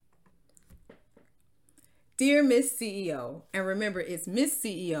Dear Miss CEO, and remember it's Miss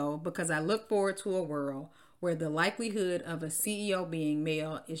CEO because I look forward to a world where the likelihood of a CEO being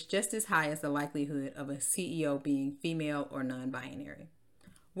male is just as high as the likelihood of a CEO being female or non-binary.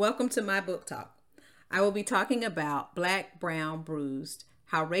 Welcome to my book talk. I will be talking about Black, Brown, Bruised,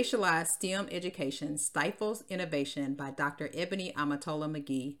 How Racialized STEM Education Stifles Innovation by Dr. Ebony Omotola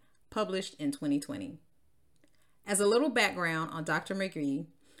McGee, published in 2020. As a little background on Dr. McGee,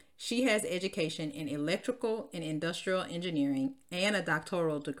 she has education in electrical and industrial engineering and a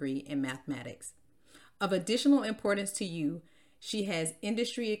doctoral degree in mathematics. Of additional importance to you, she has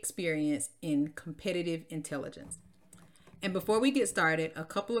industry experience in competitive intelligence. And before we get started, a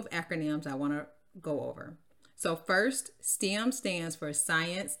couple of acronyms I want to go over. So first, STEM stands for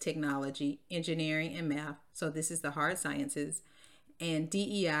science, technology, engineering, and math. So this is the hard sciences. And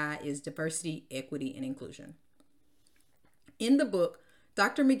DEI is diversity, equity, and inclusion. In the book,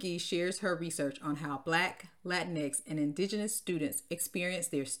 Dr. McGee shares her research on how Black, Latinx, and Indigenous students experience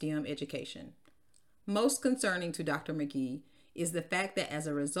their STEM education. Most concerning to Dr. McGee is the fact that as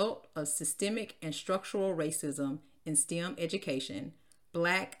a result of systemic and structural racism in STEM education,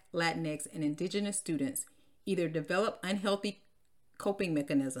 Black, Latinx, and Indigenous students either develop unhealthy coping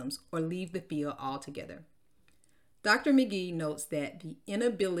mechanisms or leave the field altogether. Dr. McGee notes that the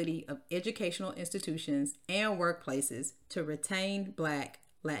inability of educational institutions and workplaces to retain Black,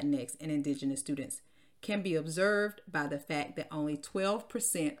 Latinx, and Indigenous students can be observed by the fact that only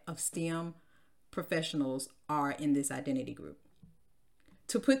 12% of STEM professionals are in this identity group.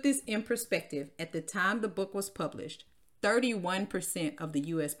 To put this in perspective, at the time the book was published, 31% of the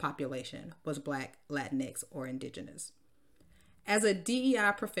U.S. population was Black, Latinx, or Indigenous. As a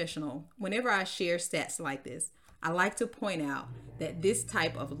DEI professional, whenever I share stats like this, I like to point out that this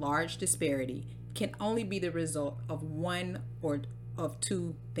type of large disparity can only be the result of one or of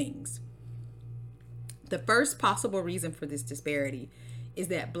two things. The first possible reason for this disparity is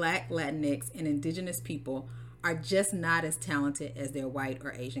that Black, Latinx, and Indigenous people are just not as talented as their white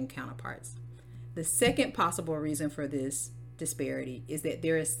or Asian counterparts. The second possible reason for this disparity is that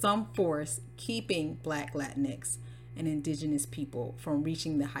there is some force keeping Black, Latinx, and Indigenous people from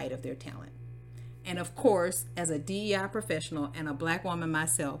reaching the height of their talent. And of course, as a DEI professional and a Black woman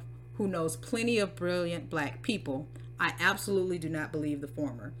myself who knows plenty of brilliant Black people, I absolutely do not believe the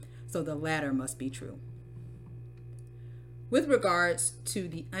former, so the latter must be true. With regards to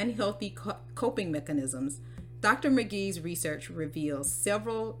the unhealthy coping mechanisms, Dr. McGee's research reveals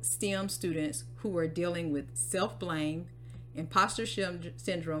several STEM students who are dealing with self-blame, imposter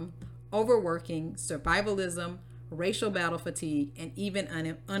syndrome, overworking, survivalism, racial battle fatigue, and even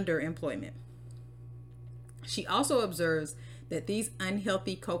underemployment. She also observes that these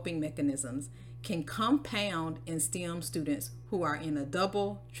unhealthy coping mechanisms can compound in STEM students who are in a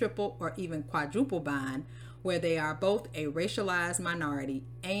double, triple, or even quadruple bind, where they are both a racialized minority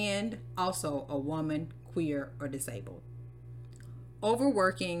and also a woman, queer, or disabled.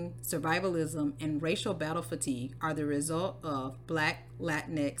 Overworking, survivalism, and racial battle fatigue are the result of Black,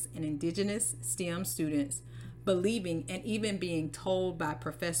 Latinx, and Indigenous STEM students believing and even being told by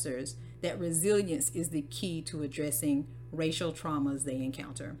professors that resilience is the key to addressing racial traumas they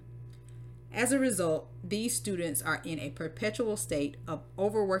encounter. As a result, these students are in a perpetual state of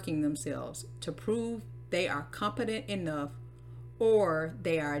overworking themselves to prove they are competent enough or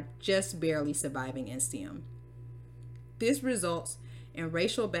they are just barely surviving in STEM. This results in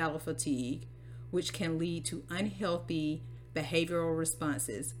racial battle fatigue, which can lead to unhealthy behavioral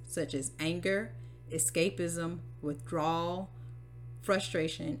responses such as anger, escapism, withdrawal,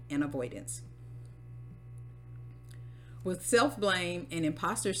 frustration, and avoidance. With self-blame and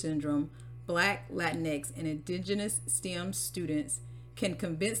imposter syndrome, Black, Latinx, and Indigenous STEM students can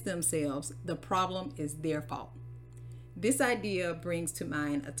convince themselves the problem is their fault. This idea brings to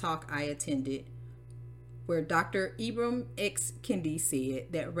mind a talk I attended where Dr. Ibram X. Kendi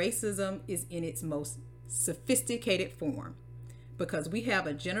said that racism is in its most sophisticated form because we have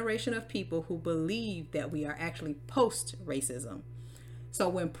a generation of people who believe that we are actually post-racism. So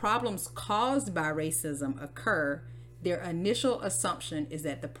when problems caused by racism occur, their initial assumption is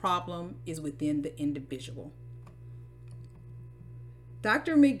that the problem is within the individual.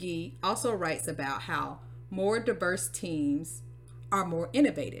 Dr. McGee also writes about how more diverse teams are more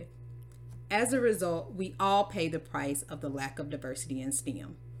innovative. As a result, we all pay the price of the lack of diversity in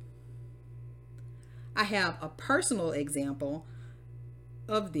STEM. I have a personal example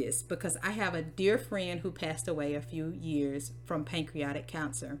of this because I have a dear friend who passed away a few years from pancreatic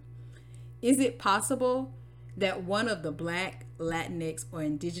cancer. Is it possible that one of the Black, Latinx, or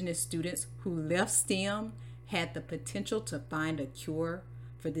Indigenous students who left STEM had the potential to find a cure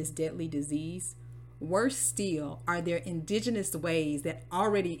for this deadly disease? Worse still, are there indigenous ways that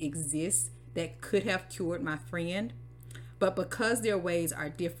already exist that could have cured my friend? But because their ways are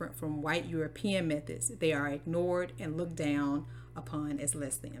different from white European methods, they are ignored and looked down upon as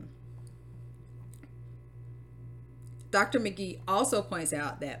less than. Dr. McGee also points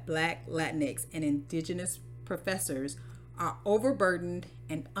out that Black, Latinx, and Indigenous professors are overburdened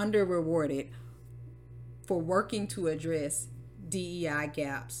and under-rewarded for working to address DEI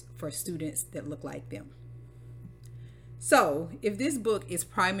gaps for students that look like them. So, if this book is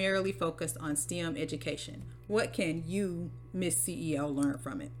primarily focused on STEM education, what can you, Miss CEO, learn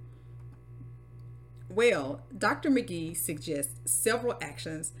from it? Well, Dr. McGee suggests several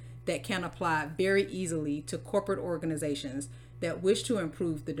actions that can apply very easily to corporate organizations that wish to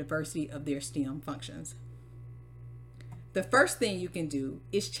improve the diversity of their STEM functions. The first thing you can do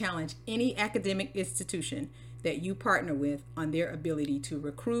is challenge any academic institution that you partner with on their ability to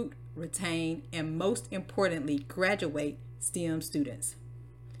recruit, retain, and most importantly, graduate STEM students.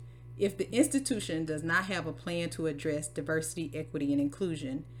 If the institution does not have a plan to address diversity, equity, and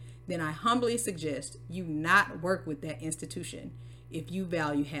inclusion, then I humbly suggest you not work with that institution if you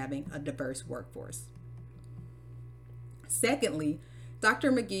value having a diverse workforce. Secondly,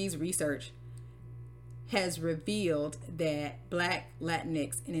 Dr. McGee's research has revealed that Black,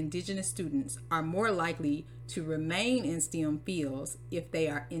 Latinx, and Indigenous students are more likely to remain in STEM fields if they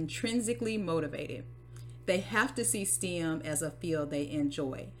are intrinsically motivated. They have to see STEM as a field they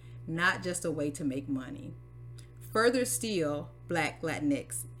enjoy, not just a way to make money. Further still, Black,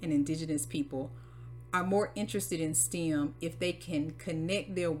 Latinx, and Indigenous people are more interested in STEM if they can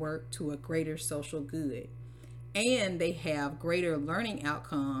connect their work to a greater social good. And they have greater learning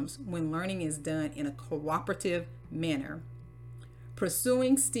outcomes when learning is done in a cooperative manner.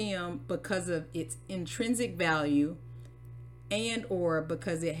 Pursuing STEM because of its intrinsic value and or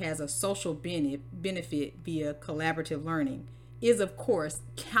because it has a social benefit via collaborative learning is of course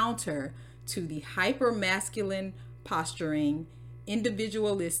counter to the hyper-masculine posturing,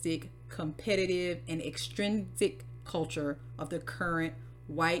 individualistic, competitive, and extrinsic culture of the current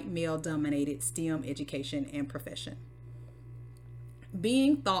white male-dominated STEM education and profession.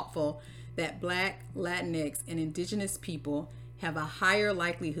 Being thoughtful that Black, Latinx, and Indigenous people have a higher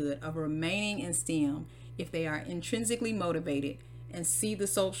likelihood of remaining in STEM if they are intrinsically motivated and see the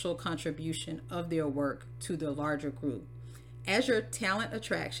social contribution of their work to the larger group. As your talent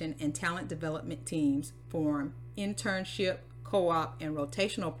attraction and talent development teams form internship, co-op, and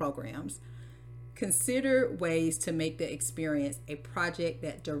rotational programs, consider ways to make the experience a project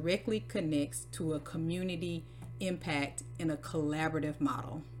that directly connects to a community impact in a collaborative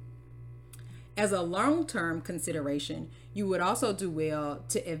model. As a long-term consideration, you would also do well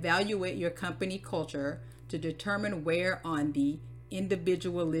to evaluate your company culture to determine where on the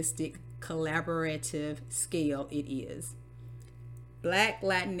individualistic collaborative scale it is. Black,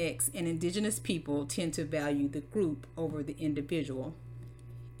 Latinx, and Indigenous people tend to value the group over the individual.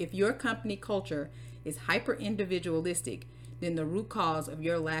 If your company culture is hyper-individualistic, then the root cause of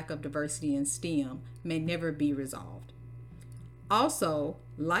your lack of diversity in STEM may never be resolved. Also,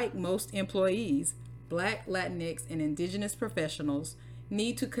 like most employees, Black, Latinx, and Indigenous professionals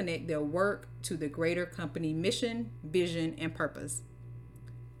need to connect their work to the greater company mission, vision, and purpose.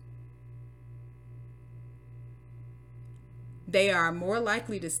 They are more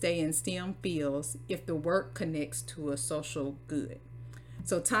likely to stay in STEM fields if the work connects to a social good.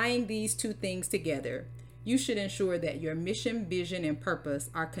 So tying these two things together, you should ensure that your mission, vision, and purpose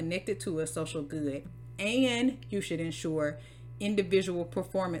are connected to a social good, and you should ensure individual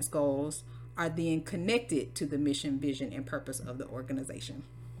performance goals are then connected to the mission, vision, and purpose of the organization.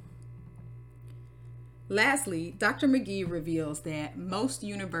 Lastly, Dr. McGee reveals that most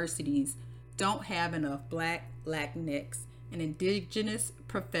universities don't have enough Black, Latinx, and Indigenous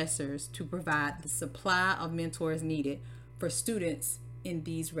professors to provide the supply of mentors needed for students in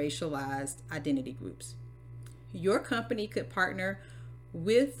these racialized identity groups. Your company could partner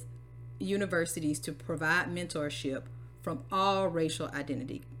with universities to provide mentorship from all racial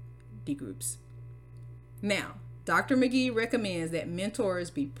identity groups. Now, Dr. McGee recommends that mentors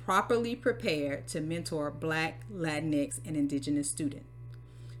be properly prepared to mentor Black, Latinx, and Indigenous students.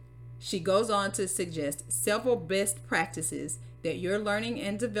 She goes on to suggest several best practices that your learning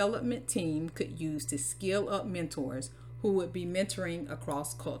and development team could use to skill up mentors who would be mentoring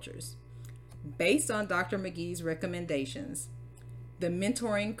across cultures. Based on Dr. McGee's recommendations, the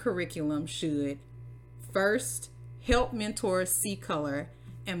mentoring curriculum should first help mentors see color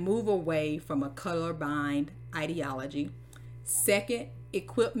and move away from a colorblind ideology. Second,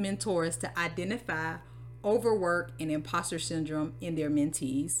 equip mentors to identify overwork and imposter syndrome in their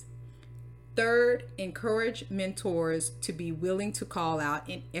mentees. Third, encourage mentors to be willing to call out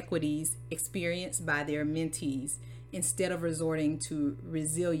inequities experienced by their mentees instead of resorting to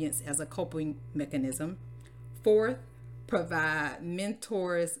resilience as a coping mechanism. Fourth, provide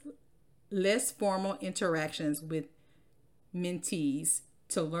mentors less formal interactions with mentees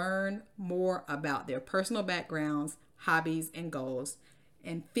to learn more about their personal backgrounds, hobbies, and goals.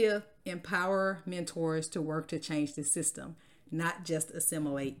 And fifth, empower mentors to work to change the system, not just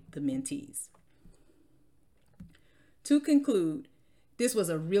assimilate the mentees. To conclude, this was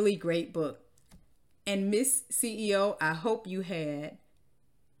a really great book. And Miss CEO, I hope you had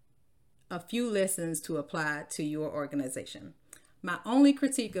a few lessons to apply to your organization. My only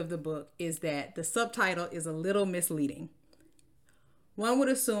critique of the book is that the subtitle is a little misleading. One would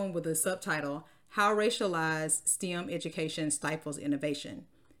assume with the subtitle, How Racialized STEM Education Stifles Innovation,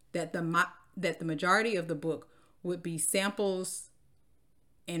 that the majority of the book would be samples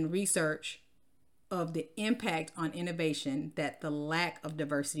and research of the impact on innovation that the lack of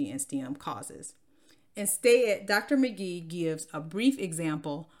diversity in STEM causes. Instead, Dr. McGee gives a brief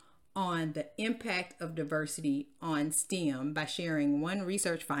example on the impact of diversity on STEM by sharing one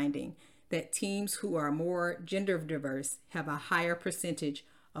research finding that teams who are more gender diverse have a higher percentage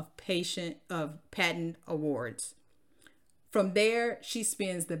of patent awards. From there, she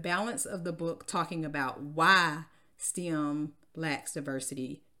spends the balance of the book talking about why STEM lacks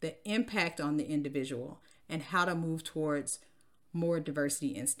diversity, the impact on the individual, and how to move towards more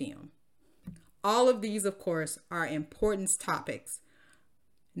diversity in STEM. All of these, of course, are important topics.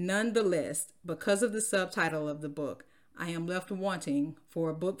 Nonetheless, because of the subtitle of the book, I am left wanting for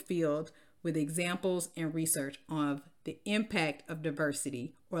a book filled with examples and research of the impact of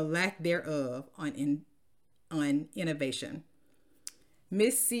diversity or lack thereof on innovation.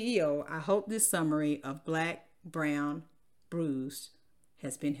 Miss CEO, I hope this summary of Black, Brown, Bruised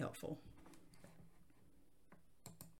has been helpful.